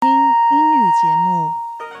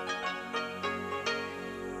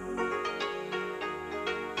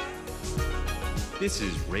This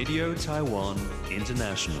is Radio Taiwan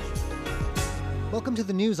International. Welcome to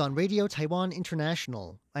the news on Radio Taiwan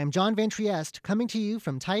International. I am John Van Trieste, coming to you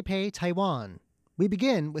from Taipei, Taiwan. We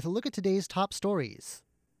begin with a look at today's top stories.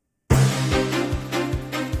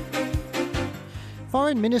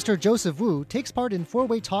 Foreign Minister Joseph Wu takes part in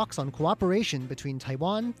four-way talks on cooperation between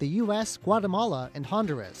Taiwan, the U.S., Guatemala, and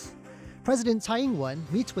Honduras. President Tsai Ing-wen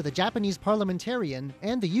meets with a Japanese parliamentarian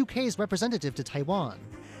and the U.K.'s representative to Taiwan.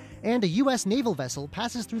 And a U.S. naval vessel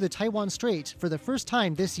passes through the Taiwan Strait for the first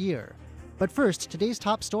time this year. But first, today's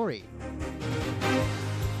top story.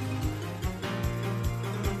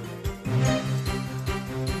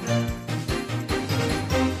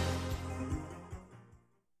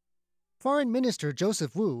 Foreign Minister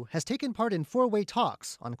Joseph Wu has taken part in four-way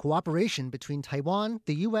talks on cooperation between Taiwan,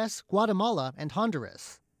 the U.S., Guatemala, and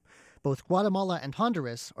Honduras. Both Guatemala and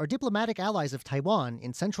Honduras are diplomatic allies of Taiwan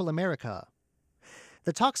in Central America.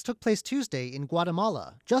 The talks took place Tuesday in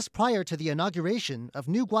Guatemala, just prior to the inauguration of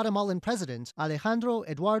new Guatemalan President Alejandro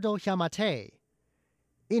Eduardo Giammattei.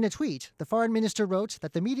 In a tweet, the foreign minister wrote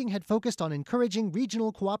that the meeting had focused on encouraging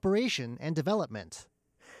regional cooperation and development.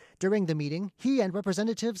 During the meeting, he and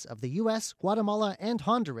representatives of the U.S., Guatemala, and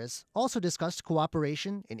Honduras also discussed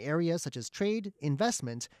cooperation in areas such as trade,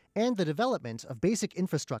 investment, and the development of basic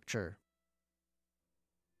infrastructure.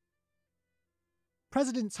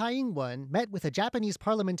 President Tsai Ing-wen met with a Japanese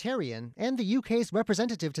parliamentarian and the UK's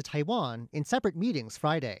representative to Taiwan in separate meetings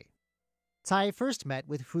Friday. Tsai first met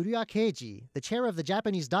with Furuya Keiji, the chair of the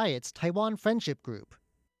Japanese Diet's Taiwan Friendship Group.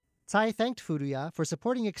 Tsai thanked Furuya for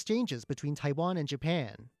supporting exchanges between Taiwan and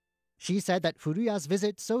Japan. She said that Furuya's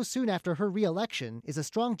visit so soon after her re-election is a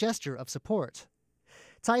strong gesture of support.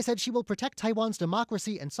 Tsai said she will protect Taiwan's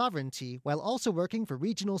democracy and sovereignty while also working for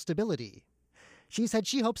regional stability. She said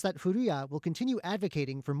she hopes that Furuya will continue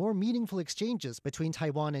advocating for more meaningful exchanges between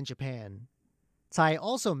Taiwan and Japan. Tsai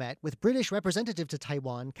also met with British representative to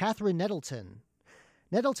Taiwan, Catherine Nettleton.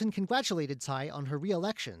 Nettleton congratulated Tsai on her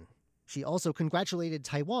re-election. She also congratulated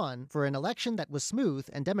Taiwan for an election that was smooth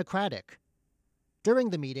and democratic. During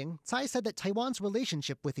the meeting, Tsai said that Taiwan's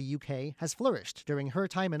relationship with the UK has flourished during her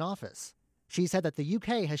time in office. She said that the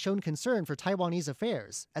UK has shown concern for Taiwanese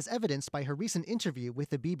affairs, as evidenced by her recent interview with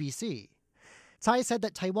the BBC. Tsai said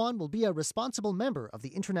that Taiwan will be a responsible member of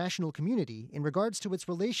the international community in regards to its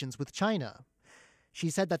relations with China. She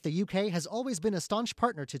said that the UK has always been a staunch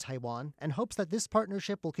partner to Taiwan and hopes that this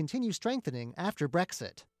partnership will continue strengthening after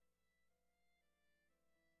Brexit.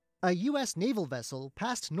 A U.S. naval vessel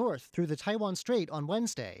passed north through the Taiwan Strait on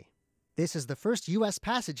Wednesday. This is the first U.S.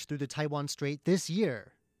 passage through the Taiwan Strait this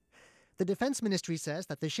year. The Defense Ministry says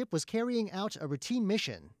that the ship was carrying out a routine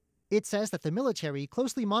mission. It says that the military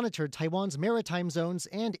closely monitored Taiwan's maritime zones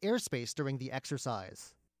and airspace during the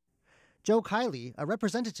exercise. Joe Kiley, a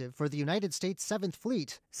representative for the United States 7th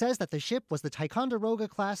Fleet, says that the ship was the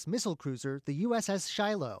Ticonderoga-class missile cruiser, the USS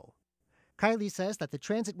Shiloh. Kiley says that the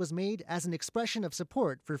transit was made as an expression of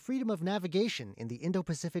support for freedom of navigation in the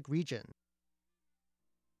Indo-Pacific region.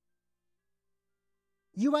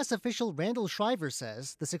 U.S. official Randall Shriver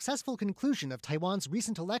says the successful conclusion of Taiwan's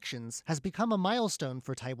recent elections has become a milestone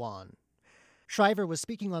for Taiwan. Shriver was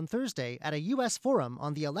speaking on Thursday at a U.S. forum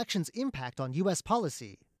on the election's impact on U.S.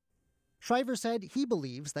 policy. Shriver said he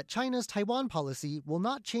believes that China's Taiwan policy will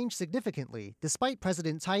not change significantly despite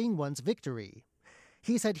President Tsai Ing-wen's victory.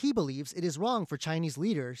 He said he believes it is wrong for Chinese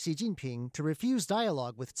leader Xi Jinping to refuse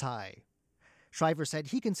dialogue with Tsai. Shriver said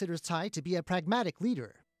he considers Tsai to be a pragmatic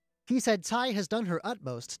leader. He said Tsai has done her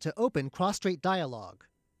utmost to open cross-strait dialogue.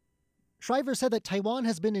 Shriver said that Taiwan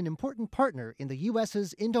has been an important partner in the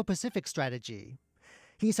U.S.'s Indo-Pacific strategy.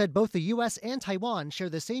 He said both the U.S. and Taiwan share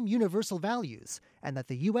the same universal values, and that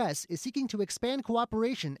the U.S. is seeking to expand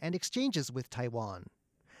cooperation and exchanges with Taiwan.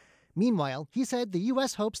 Meanwhile, he said the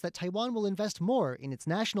U.S. hopes that Taiwan will invest more in its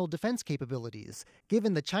national defense capabilities,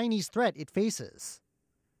 given the Chinese threat it faces.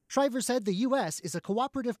 Shriver said the U.S. is a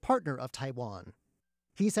cooperative partner of Taiwan.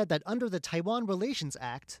 He said that under the Taiwan Relations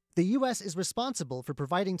Act, the U.S. is responsible for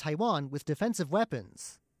providing Taiwan with defensive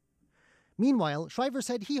weapons. Meanwhile, Shriver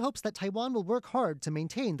said he hopes that Taiwan will work hard to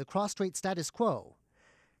maintain the cross-strait status quo.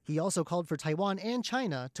 He also called for Taiwan and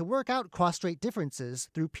China to work out cross-strait differences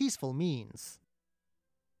through peaceful means.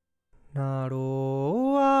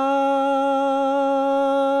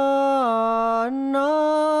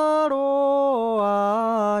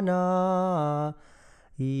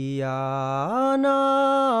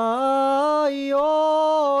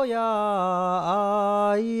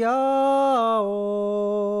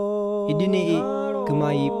 Idini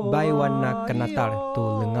kumai baiwana kanatar to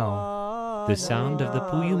lengau. The sound of the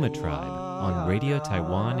Puyuma tribe on Radio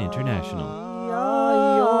Taiwan International.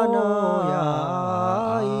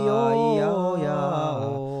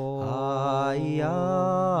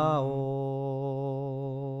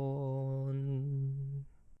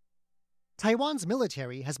 Taiwan's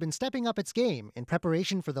military has been stepping up its game in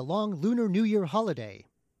preparation for the long Lunar New Year holiday.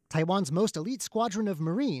 Taiwan's most elite squadron of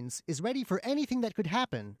Marines is ready for anything that could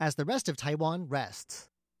happen as the rest of Taiwan rests.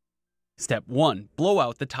 Step 1. Blow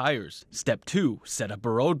out the tires. Step 2. Set up a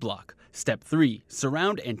roadblock. Step 3.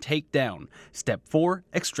 Surround and take down. Step 4.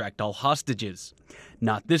 Extract all hostages.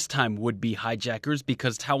 Not this time, would-be hijackers,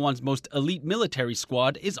 because Taiwan's most elite military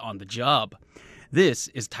squad is on the job. This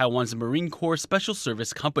is Taiwan's Marine Corps Special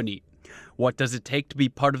Service Company. What does it take to be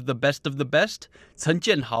part of the best of the best? Chen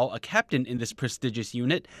Jianhao, a captain in this prestigious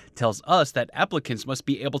unit, tells us that applicants must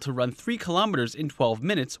be able to run 3 kilometers in 12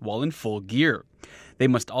 minutes while in full gear. They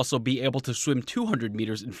must also be able to swim 200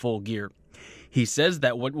 meters in full gear. He says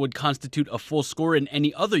that what would constitute a full score in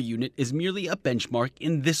any other unit is merely a benchmark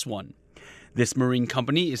in this one. This Marine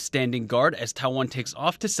company is standing guard as Taiwan takes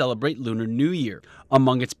off to celebrate Lunar New Year.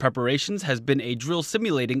 Among its preparations has been a drill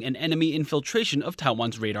simulating an enemy infiltration of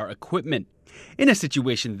Taiwan's radar equipment. In a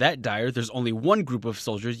situation that dire, there's only one group of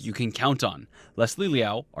soldiers you can count on. Leslie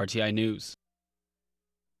Liao, RTI News.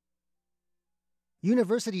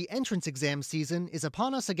 University entrance exam season is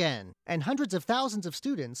upon us again, and hundreds of thousands of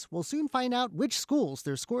students will soon find out which schools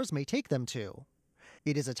their scores may take them to.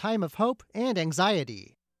 It is a time of hope and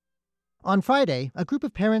anxiety. On Friday, a group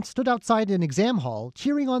of parents stood outside an exam hall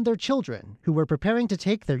cheering on their children who were preparing to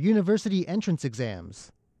take their university entrance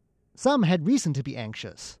exams. Some had reason to be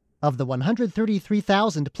anxious. Of the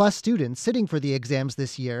 133,000 plus students sitting for the exams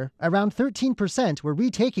this year, around 13% were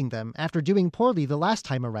retaking them after doing poorly the last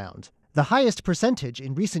time around, the highest percentage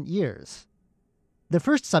in recent years. The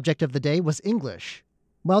first subject of the day was English.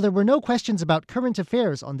 While there were no questions about current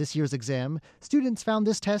affairs on this year's exam, students found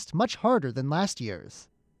this test much harder than last year's.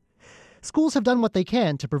 Schools have done what they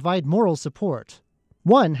can to provide moral support.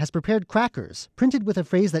 One has prepared crackers, printed with a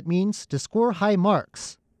phrase that means to score high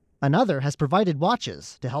marks. Another has provided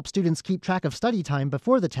watches to help students keep track of study time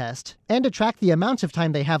before the test and to track the amount of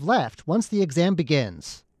time they have left once the exam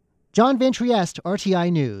begins. John Van Trieste,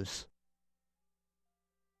 RTI News.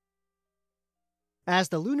 As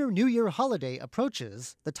the Lunar New Year holiday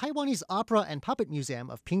approaches, the Taiwanese Opera and Puppet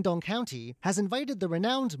Museum of Pingdong County has invited the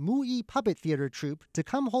renowned Muyi Puppet Theater troupe to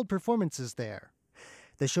come hold performances there.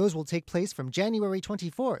 The shows will take place from January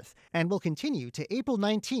 24th and will continue to April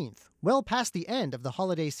 19th, well past the end of the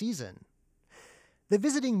holiday season. The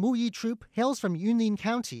visiting Muyi troupe hails from Yunlin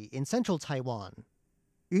County in central Taiwan.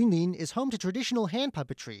 Yunlin is home to traditional hand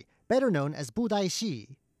puppetry, better known as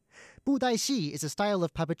budaixi. Budaixi is a style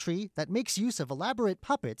of puppetry that makes use of elaborate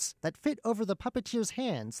puppets that fit over the puppeteer's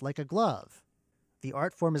hands like a glove. The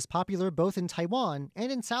art form is popular both in Taiwan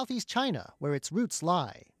and in Southeast China, where its roots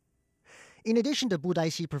lie. In addition to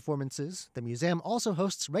budaixi performances, the museum also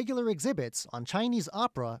hosts regular exhibits on Chinese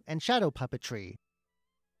opera and shadow puppetry.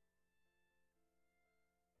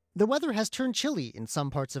 The weather has turned chilly in some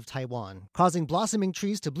parts of Taiwan, causing blossoming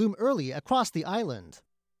trees to bloom early across the island.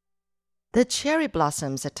 The cherry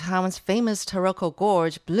blossoms at Taiwan's famous Taroko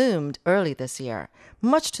Gorge bloomed early this year,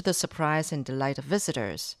 much to the surprise and delight of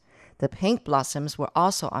visitors. The pink blossoms were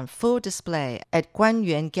also on full display at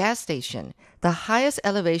Guanyuan Gas Station, the highest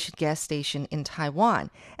elevation gas station in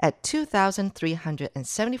Taiwan, at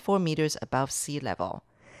 2,374 meters above sea level.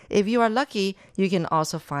 If you are lucky, you can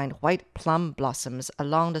also find white plum blossoms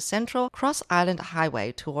along the central cross-island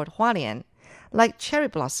highway toward Hualien. Like cherry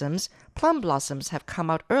blossoms, plum blossoms have come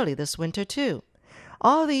out early this winter too.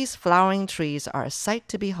 All these flowering trees are a sight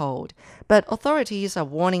to behold, but authorities are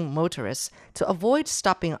warning motorists to avoid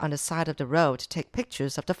stopping on the side of the road to take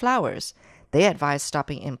pictures of the flowers. They advise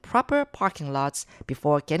stopping in proper parking lots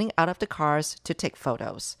before getting out of the cars to take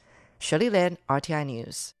photos. Shirley Lin, RTI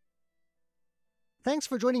News. Thanks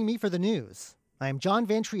for joining me for the news. I'm John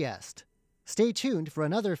Van Trieste. Stay tuned for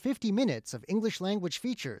another 50 minutes of English language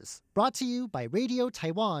features brought to you by Radio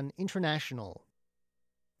Taiwan International.